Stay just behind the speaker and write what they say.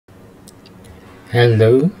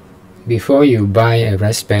Hello, before you buy a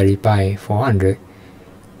Raspberry Pi 400,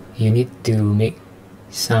 you need to make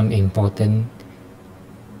some important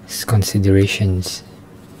considerations.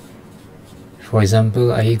 For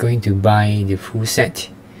example, are you going to buy the full set,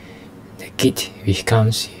 the kit which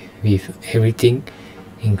comes with everything,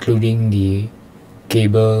 including the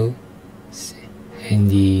cable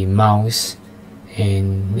and the mouse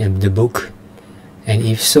and the book? And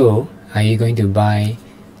if so, are you going to buy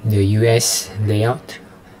the US layout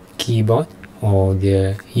keyboard or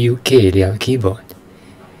the UK layout keyboard?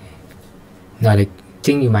 Now, the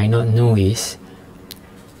thing you might not know is,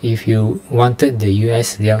 if you wanted the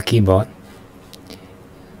US layout keyboard,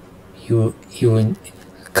 you will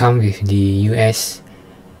come with the US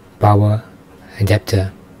power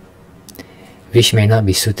adapter, which may not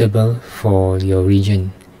be suitable for your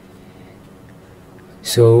region.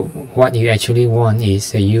 So what you actually want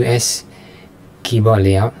is a US keyboard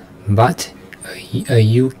layout but a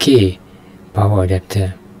UK power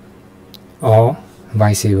adapter, or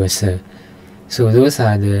vice versa. So those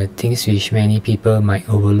are the things which many people might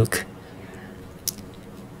overlook.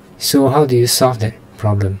 So how do you solve that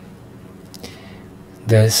problem?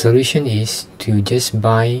 The solution is to just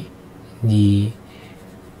buy the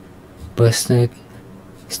personal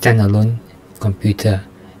standalone computer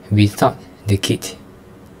without the kit.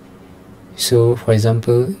 So for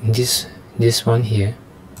example, this one here,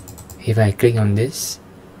 if I click on this,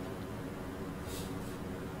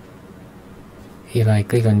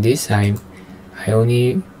 I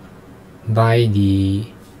only buy the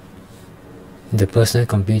personal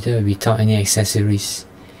computer without any accessories.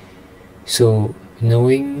 So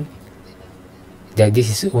knowing that this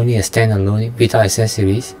is only a standalone without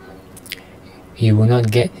accessories, you will not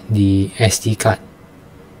get the SD card.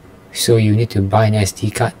 So you need to buy an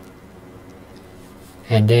SD card,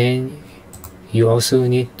 and then you also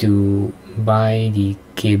need to buy the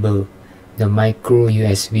cable, the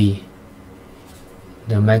microUSB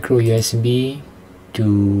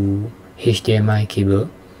to HDMI cable,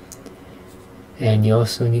 and you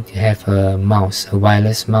also need to have a mouse, a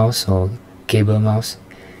wireless mouse or cable mouse.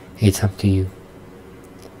 It's up to you.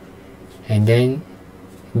 And then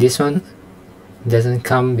this one doesn't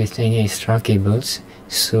come with any extra cables,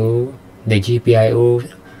 so the GPIO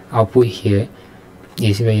output here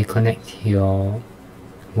is where you connect your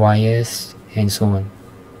wires and so on.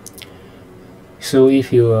 So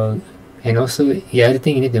if you and also the other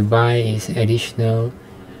thing you need to buy is additional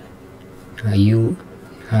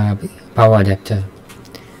power adapter.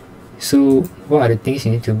 So what are the things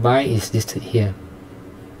you need to buy is listed here.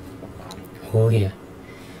 Here.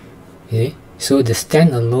 Okay. So the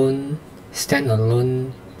standalone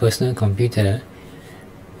personal computer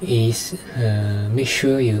is make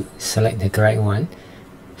sure you select the correct one.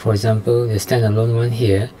 For example, the standalone one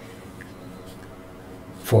here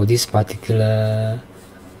for this particular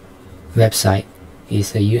website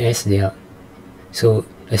is a US layout. So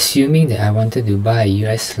assuming that I wanted to buy a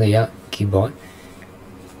US layout keyboard,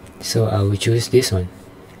 so I will choose this one,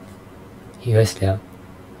 US layout.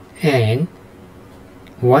 And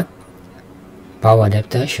what power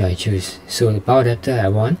adapter should I choose? So the power adapter I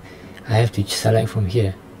have to select from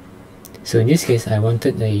here. So in this case, I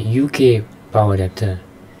wanted the UK power adapter,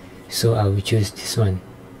 so I will choose this one.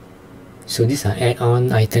 So these are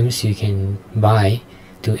add-on items you can buy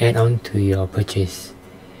to add on to your purchase.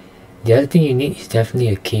 The other thing you need is definitely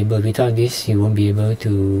a cable. Without this, you won't be able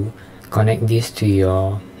to connect this to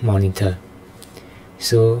your monitor.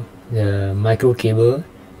 So the micro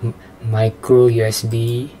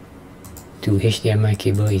USB to HDMI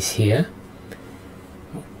cable is here.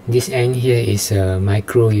 This end here is a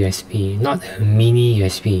micro USB, not a mini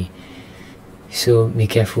USB. So be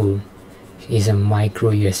careful. It's a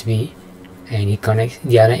micro USB, and it connects.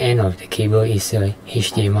 The other end of the cable is a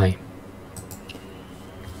HDMI.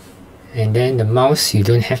 And then the mouse, you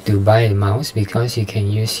don't have to buy the mouse because you can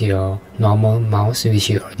use your normal mouse which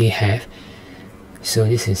you already have. So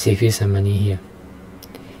this will save you some money here.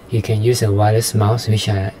 You can use a wireless mouse, which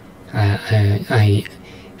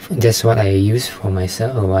that's what I use for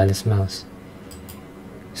myself, a wireless mouse.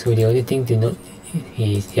 So the other thing to note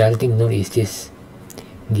is this,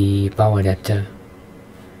 the power adapter.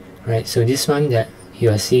 Right, so this one that you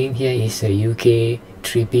are seeing here is a UK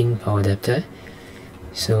 3-pin power adapter.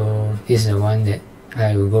 So this is the one that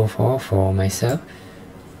I will go for myself.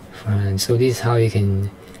 And so this is how you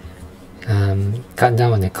can cut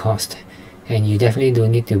down on the cost. And you definitely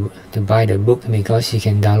don't need to buy the book, because you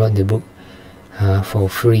can download the book for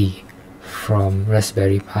free from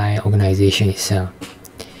Raspberry Pi organization itself.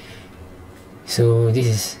 So this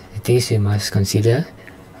is the things you must consider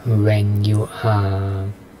when you are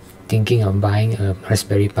thinking of buying a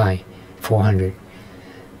Raspberry Pi 400.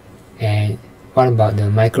 And what about the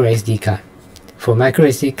microSD card? For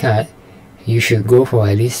microSD card, you should go for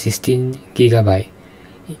at least 16 GB,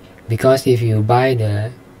 because if you buy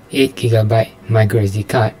the 8 GB microSD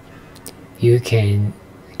card, you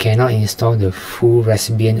cannot install the full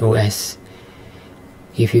Raspbian OS.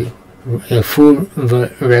 If you a full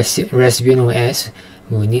Raspbian OS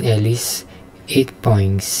will need at least 8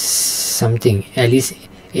 point something, at least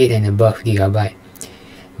 8 and above GB.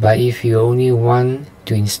 But if you only want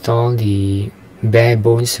to install the bare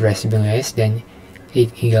bones Raspbian OS, then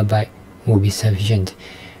 8 GB will be sufficient.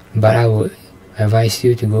 But I would advise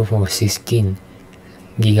you to go for 16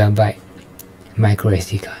 GB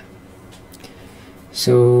microSD card.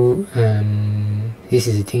 So this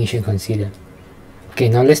is the thing you should consider. Okay,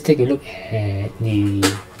 now let's take a look at the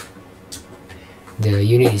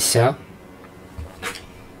unit itself.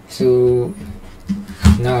 So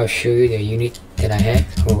now I'll show you the unit that I have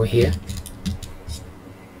over here,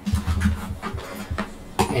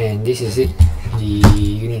 and this is it, the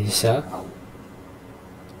unit itself.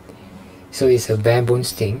 So it's a bare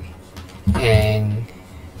bones thing, and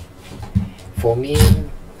for me,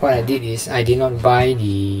 what I did is I did not buy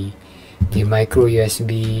the micro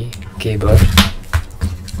USB cable.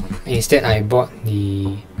 Instead, I bought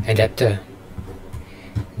the adapter,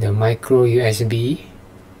 the micro USB.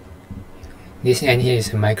 This end here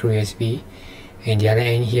is a micro USB, and the other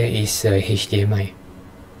end here is HDMI.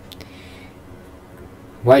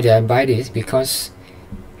 Why did I buy this? Because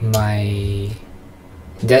my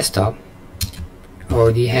desktop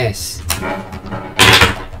already has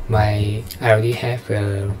I already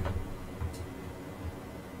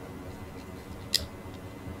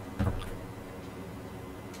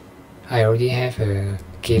have a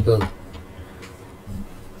cable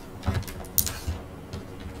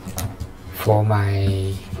for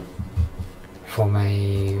my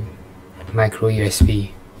micro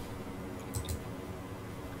USB.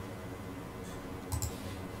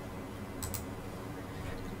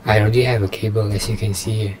 I already have a cable, as you can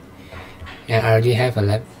see here, and I already have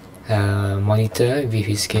a monitor with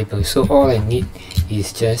its cable. So all I need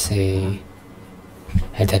is just a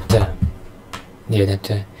adapter, the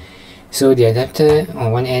adapter. So the adapter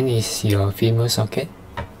on one end is your female socket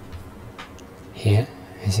here,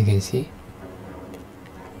 as you can see,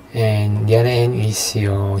 and the other end is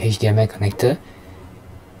your HDMI connector,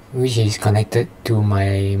 which is connected to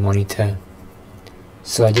my monitor.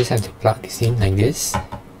 So I just have to plug this in like this,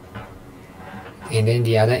 and then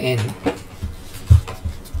the other end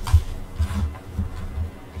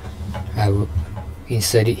I will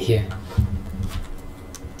insert it here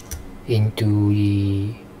into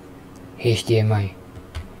the HDMI,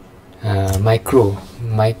 micro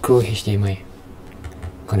HDMI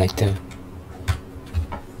connector.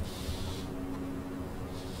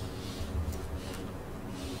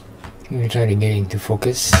 Let me try to get into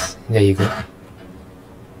focus. There you go.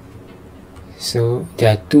 So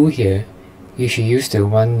there are two here. You should use the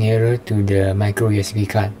one nearer to the micro USB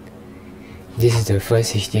card. This is the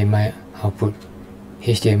first HDMI output,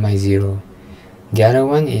 HDMI 0. The other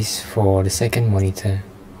one is for the second monitor.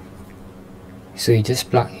 So you just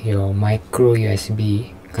plug your micro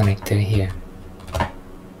USB connector here.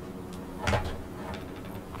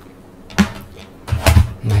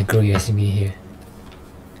 Micro USB here,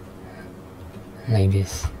 like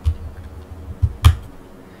this.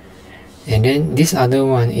 And then this other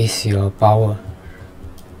one is your power,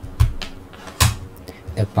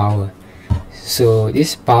 the power. So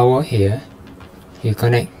this power here, you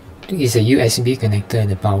connect, is a USB connector,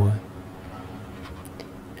 the power.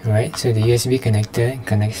 Alright, so the USB connector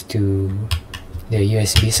connects to the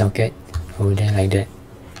USB socket over there like that.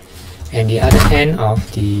 And the other end of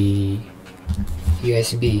the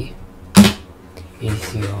USB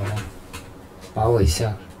is your power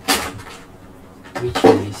itself, which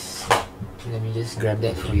is, let me just grab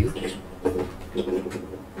that for you.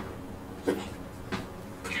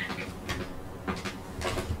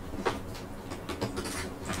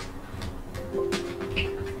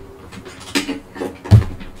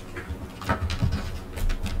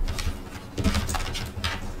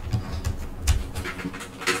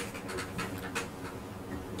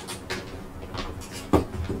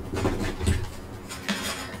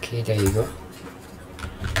 Okay, there you go.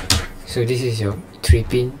 So this is your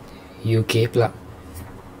 3-pin UK plug,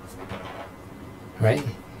 right?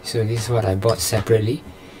 So this is what I bought separately,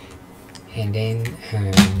 and then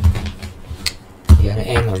the other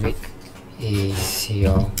end of it is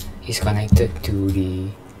connected to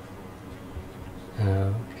the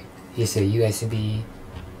is a USB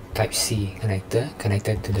Type C connector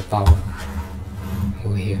connected to the power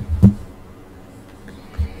over here.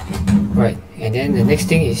 Right, and then the next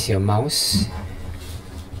thing is your mouse.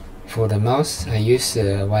 For the mouse, I use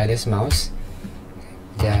a wireless mouse.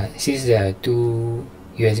 Since there are two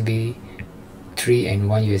USB 3 and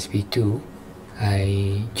one USB 2,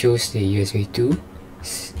 I chose the USB 2,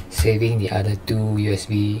 saving the other two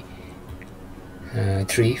USB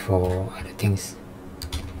 3 for other things.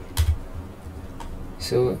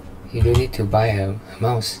 So you don't need to buy a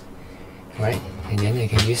mouse, right? And then I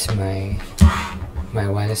can use my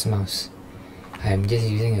wireless mouse. I'm just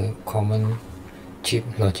using a common cheap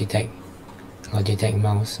Logitech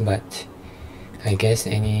mouse, but I guess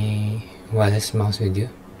any wireless mouse will do.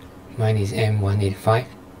 Mine is M185.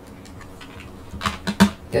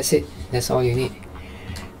 That's it. That's all you need.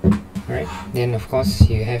 Right. Then of course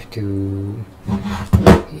you have to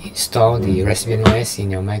install the Raspbian OS in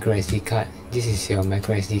your microSD card. This is your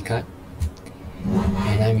microSD card,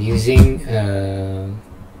 and I'm using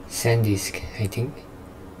SanDisk, I think.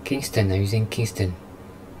 Kingston. I'm using Kingston.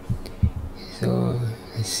 So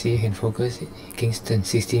let's see if I can focus it. Kingston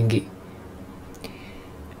 16 gig.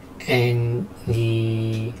 And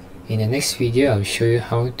in the next video, I'll show you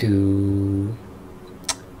how to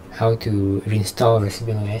reinstall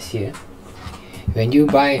Raspbian OS here. When you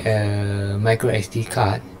buy a microSD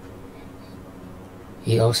card,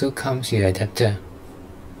 it also comes with an adapter.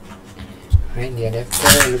 Right, the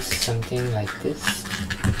adapter looks something like this.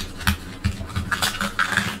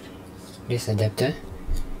 This adapter.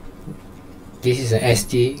 This is an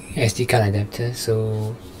SD card adapter,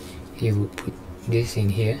 so you would put this in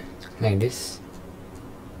here like this.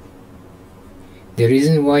 The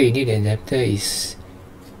reason why you need an adapter is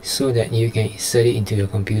so that you can insert it into your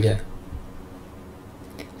computer.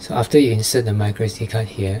 So after you insert the microSD card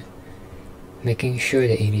here, making sure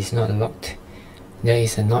that it is not locked, there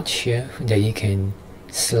is a notch here that you can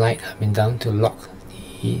slide up and down to lock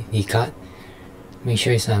the card. Make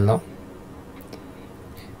sure it's unlocked.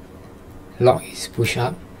 Lock is push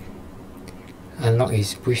up, unlock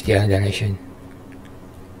is push the other direction,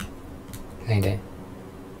 like that.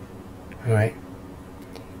 Alright,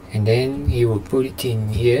 and then you will put it in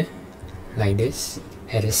here like this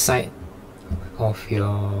at the side of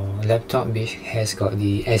your laptop, which has got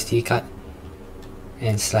the SD card,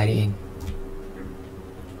 and slide it in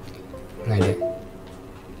like that.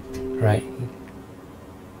 Right,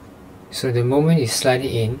 so the moment you slide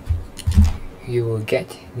it in, you will get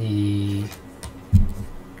the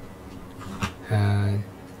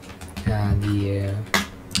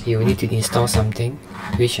you will need to install something,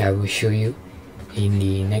 which I will show you in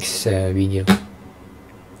the next video.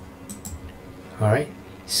 Alright,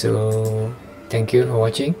 so thank you for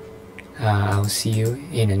watching. I'll see you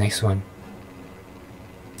in the next one.